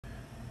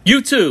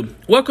YouTube,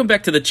 welcome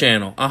back to the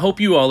channel. I hope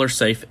you all are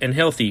safe and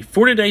healthy.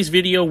 For today's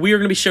video, we are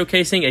going to be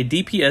showcasing a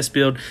DPS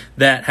build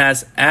that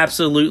has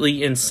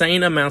absolutely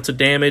insane amounts of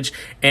damage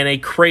and a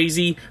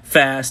crazy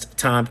fast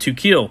time to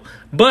kill.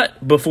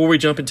 But before we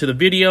jump into the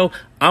video,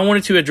 I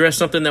wanted to address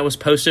something that was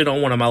posted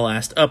on one of my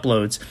last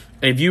uploads.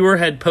 A viewer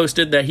had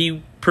posted that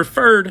he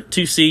preferred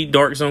to see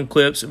Dark Zone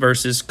clips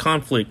versus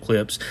conflict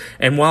clips.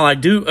 And while I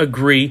do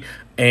agree,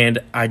 and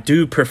I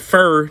do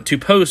prefer to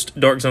post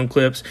Dark Zone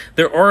clips,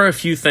 there are a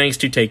few things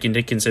to take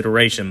into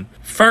consideration.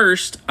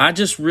 First, I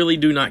just really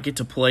do not get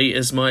to play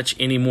as much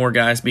anymore,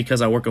 guys, because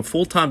I work a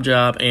full-time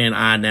job and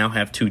I now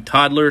have 2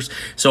 toddlers.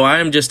 So I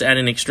am just at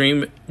an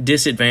extreme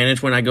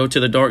disadvantage when I go to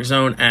the Dark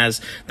Zone,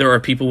 as there are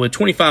people with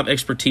 25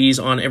 expertise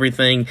on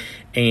everything,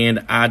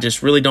 and I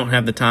just really don't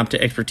have the time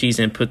to expertise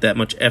and put that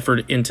much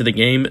effort into the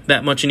game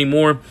that much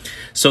anymore.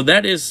 So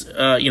that is,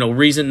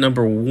 reason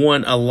number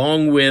one,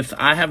 along with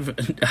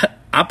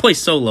I play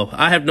solo.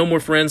 I have no more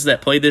friends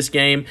that play this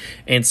game,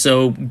 and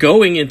so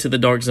going into the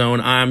Dark Zone,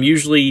 I'm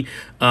usually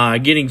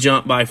getting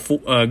jumped by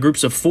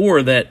groups of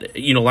 4 that,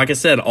 like I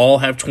said, all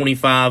have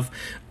 25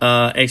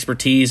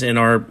 expertise and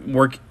are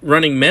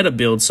running meta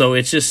builds. So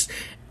it's just,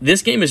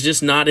 this game is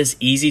just not as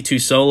easy to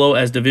solo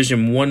as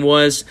Division 1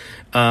 was.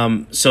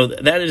 So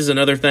that is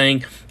another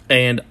thing.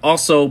 And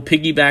also,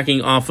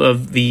 piggybacking off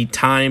of the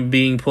time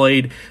being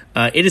played,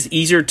 it is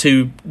easier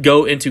to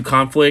go into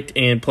conflict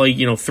and play,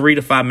 3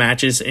 to 5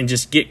 matches and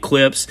just get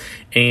clips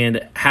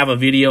and have a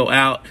video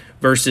out,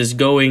 versus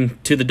going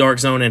to the Dark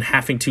Zone and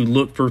having to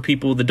look for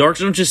people. The Dark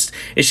Zone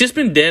it's just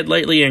been dead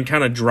lately and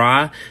kind of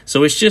dry.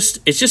 So it's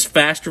just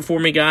faster for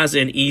me, guys,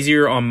 and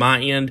easier on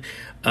my end.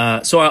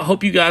 So I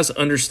hope you guys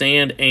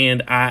understand,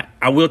 and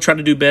I will try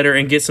to do better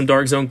and get some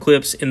Dark Zone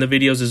clips in the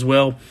videos as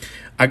well.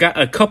 I got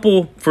a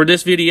couple for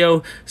this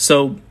video,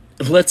 so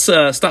let's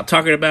stop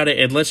talking about it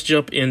and let's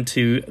jump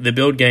into the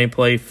build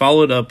gameplay,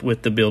 followed up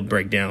with the build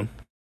breakdown.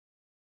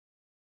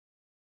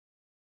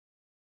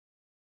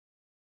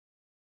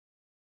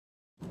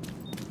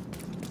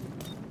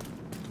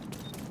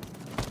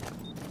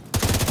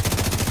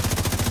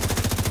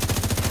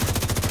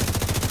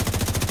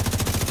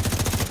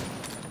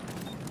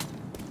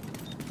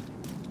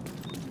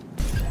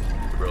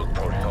 Rogue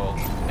protocol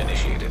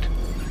initiated.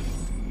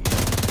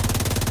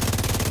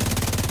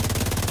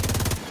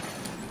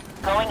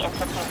 Going in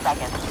 15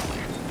 seconds.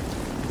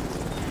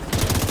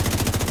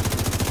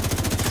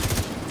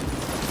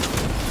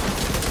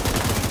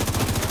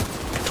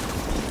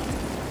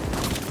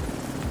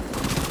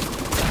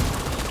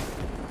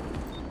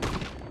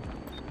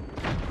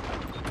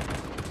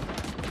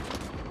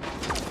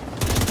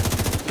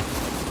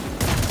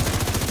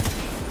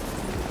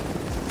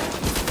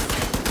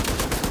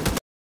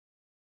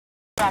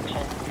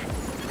 Action.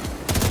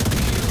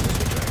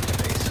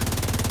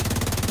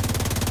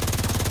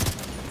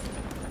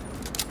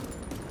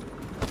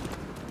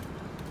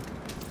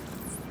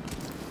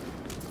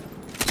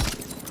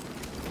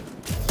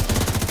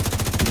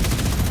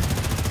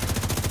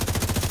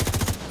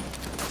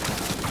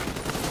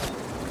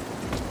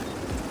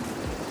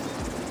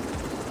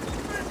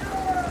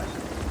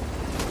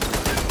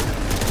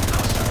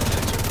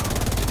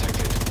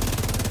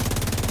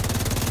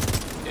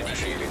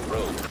 Initiating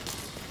rogue.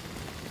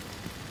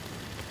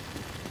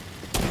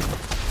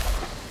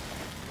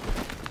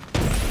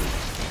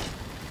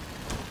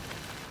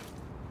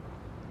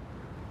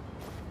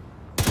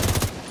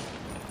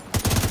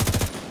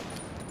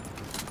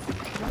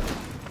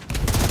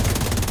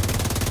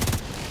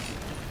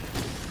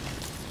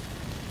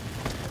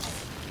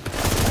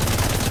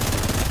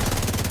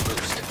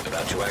 Boost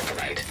about to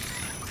activate.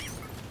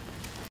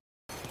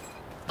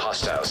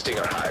 Hostile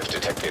stinger hive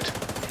detected.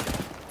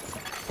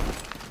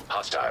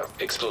 Hostile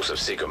explosive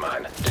seeker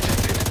mine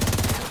detected.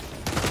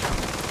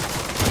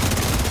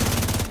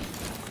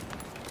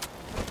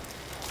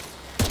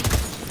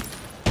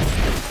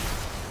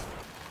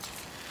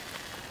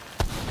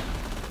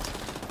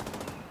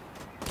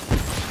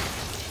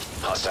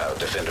 Hostile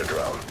defender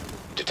drone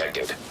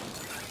detected.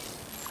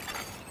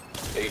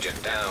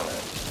 Agent down.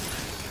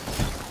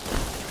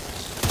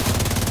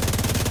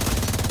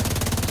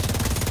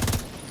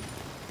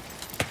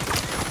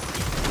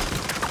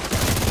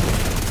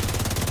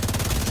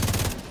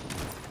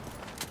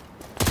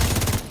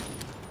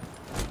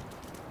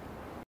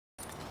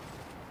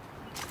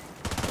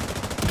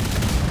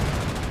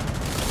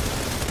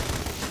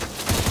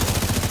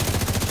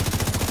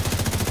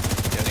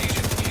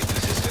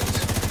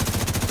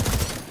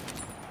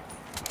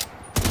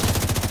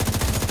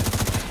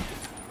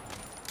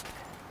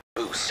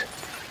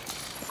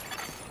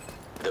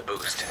 The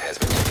boost has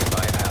been taken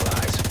by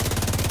allies.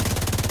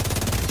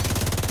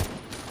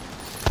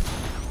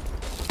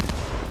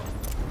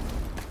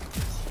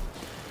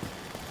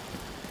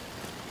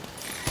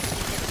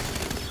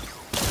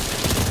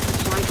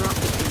 Supply drop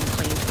has been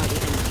claimed by the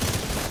enemy.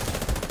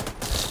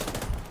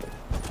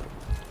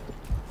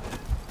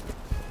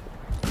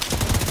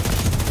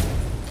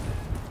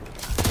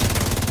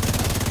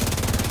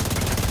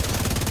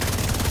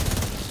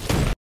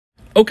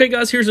 Okay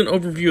guys, here's an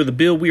overview of the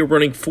build. We are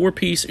running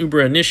 4-piece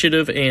Umbra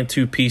Initiative and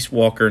 2-piece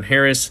Walker and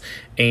Harris.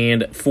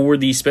 And for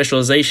the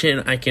specialization,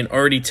 I can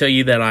already tell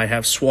you that I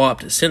have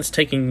swapped. Since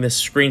taking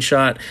this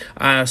screenshot,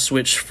 I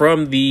switched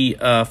from the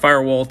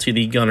Firewall to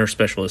the Gunner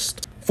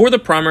Specialist. For the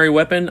primary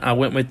weapon, I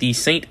went with the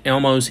St.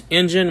 Elmo's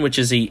Engine, which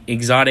is the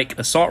exotic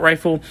assault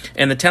rifle.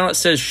 And the talent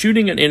says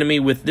shooting an enemy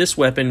with this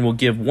weapon will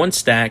give 1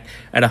 stack.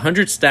 At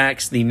 100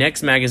 stacks, the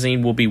next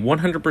magazine will be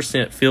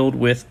 100% filled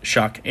with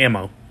shock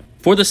ammo.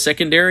 For the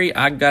secondary,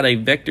 I got a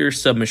Vector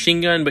submachine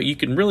gun, but you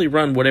can really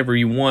run whatever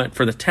you want.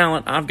 For the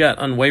talent, I've got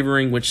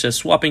Unwavering, which says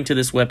swapping to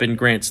this weapon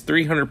grants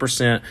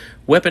 300%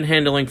 weapon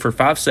handling for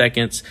 5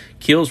 seconds,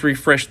 kills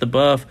refresh the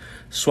buff,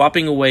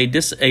 swapping away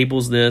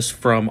disables this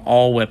from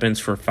all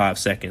weapons for 5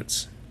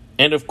 seconds.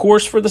 And of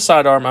course, for the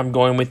sidearm, I'm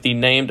going with the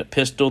named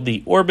pistol,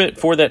 the Orbit,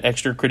 for that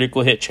extra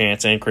critical hit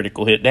chance and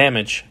critical hit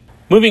damage.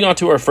 Moving on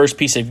to our first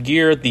piece of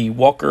gear, the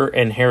Walker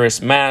and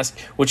Harris mask,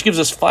 which gives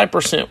us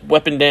 5%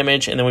 weapon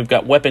damage, and then we've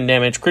got weapon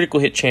damage, critical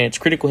hit chance,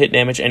 critical hit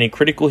damage, and a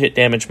critical hit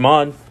damage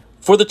mod.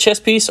 For the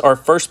chest piece, our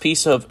first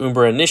piece of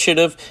Umbra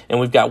Initiative, and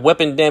we've got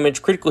weapon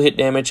damage, critical hit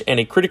damage, and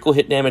a critical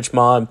hit damage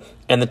mod.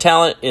 And the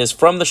talent is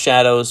From the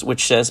Shadows,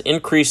 which says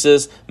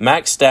increases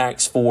max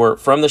stacks for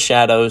From the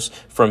Shadows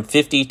from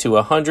 50 to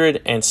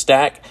 100, and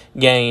stack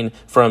gain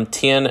from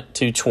 10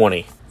 to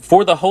 20.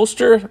 For the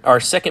holster,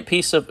 our second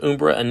piece of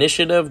Umbra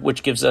Initiative,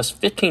 which gives us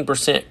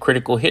 15%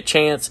 critical hit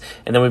chance,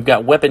 and then we've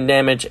got weapon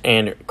damage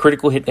and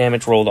critical hit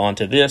damage rolled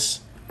onto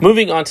this.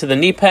 Moving on to the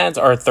knee pads,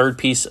 our third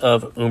piece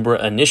of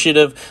Umbra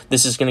Initiative.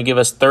 This is going to give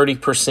us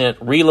 30%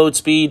 reload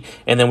speed,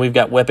 and then we've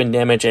got weapon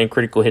damage and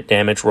critical hit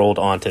damage rolled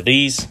onto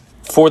these.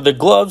 For the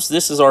gloves,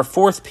 this is our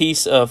fourth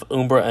piece of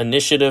Umbra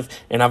Initiative,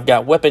 and I've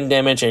got weapon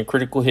damage and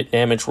critical hit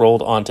damage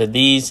rolled onto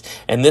these,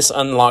 and this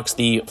unlocks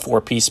the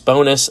 4-piece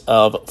bonus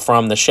of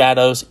From the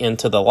Shadows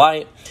into the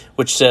Light,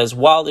 which says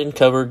while in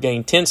cover,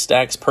 gain 10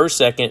 stacks per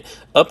second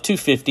up to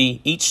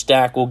 50. Each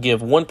stack will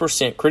give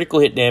 1% critical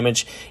hit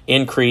damage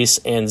increase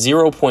and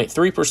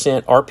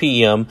 0.3%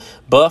 RPM.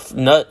 Buff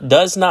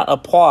does not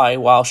apply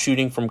while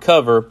shooting from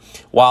cover.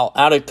 While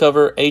out of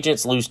cover,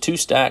 agents lose 2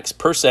 stacks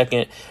per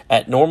second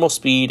at normal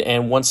speed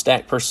and 1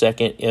 stack per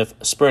second if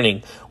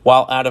sprinting.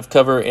 While out of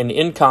cover and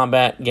in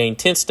combat, gain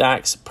 10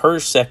 stacks per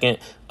second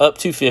up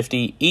to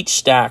 50. Each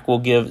stack will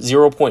give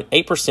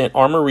 0.8%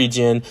 armor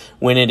regen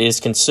when it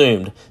is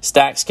consumed.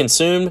 Stacks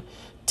consumed,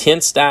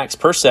 10 stacks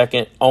per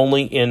second,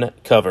 only in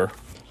cover.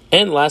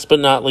 And last but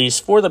not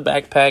least, for the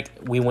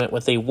backpack, we went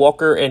with a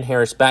Walker and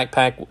Harris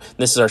backpack.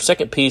 This is our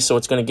second piece, so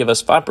it's going to give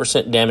us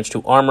 5% damage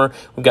to armor.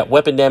 We've got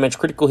weapon damage,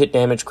 critical hit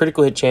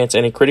chance,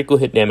 and a critical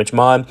hit damage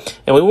mod.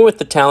 And we went with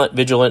the talent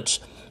Vigilance,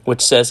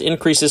 which says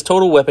increases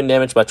total weapon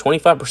damage by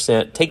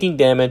 25%. Taking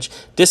damage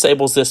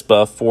disables this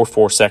buff for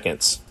 4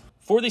 seconds.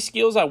 For the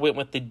skills, I went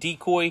with the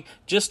Decoy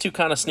just to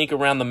kind of sneak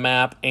around the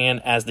map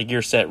and, as the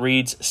gear set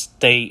reads,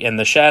 stay in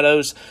the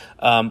shadows.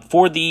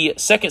 For the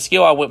second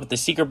skill, I went with the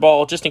Seeker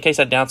Ball. Just in case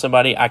I down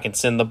somebody, I can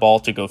send the ball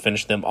to go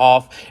finish them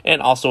off.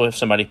 And also, if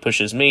somebody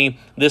pushes me,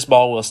 this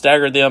ball will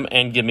stagger them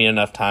and give me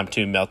enough time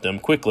to melt them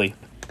quickly.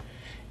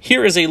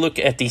 Here is a look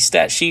at the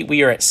stat sheet.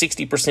 We are at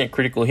 60%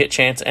 critical hit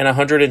chance and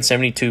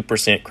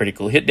 172%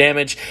 critical hit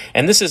damage.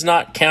 And this is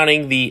not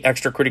counting the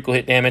extra critical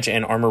hit damage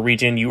and armor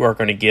regen you are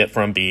going to get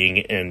from being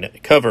in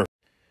cover.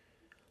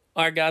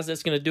 Alright guys,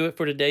 that's going to do it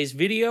for today's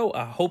video.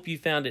 I hope you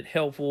found it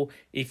helpful.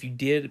 If you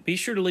did, be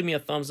sure to leave me a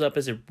thumbs up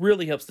as it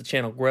really helps the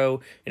channel grow.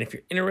 And if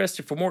you're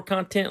interested for more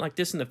content like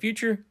this in the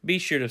future, be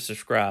sure to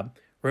subscribe.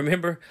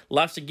 Remember,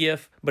 life's a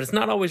gift, but it's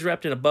not always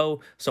wrapped in a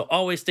bow, so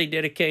always stay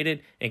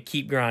dedicated and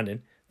keep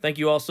grinding. Thank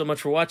you all so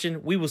much for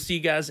watching. We will see you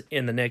guys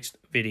in the next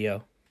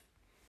video.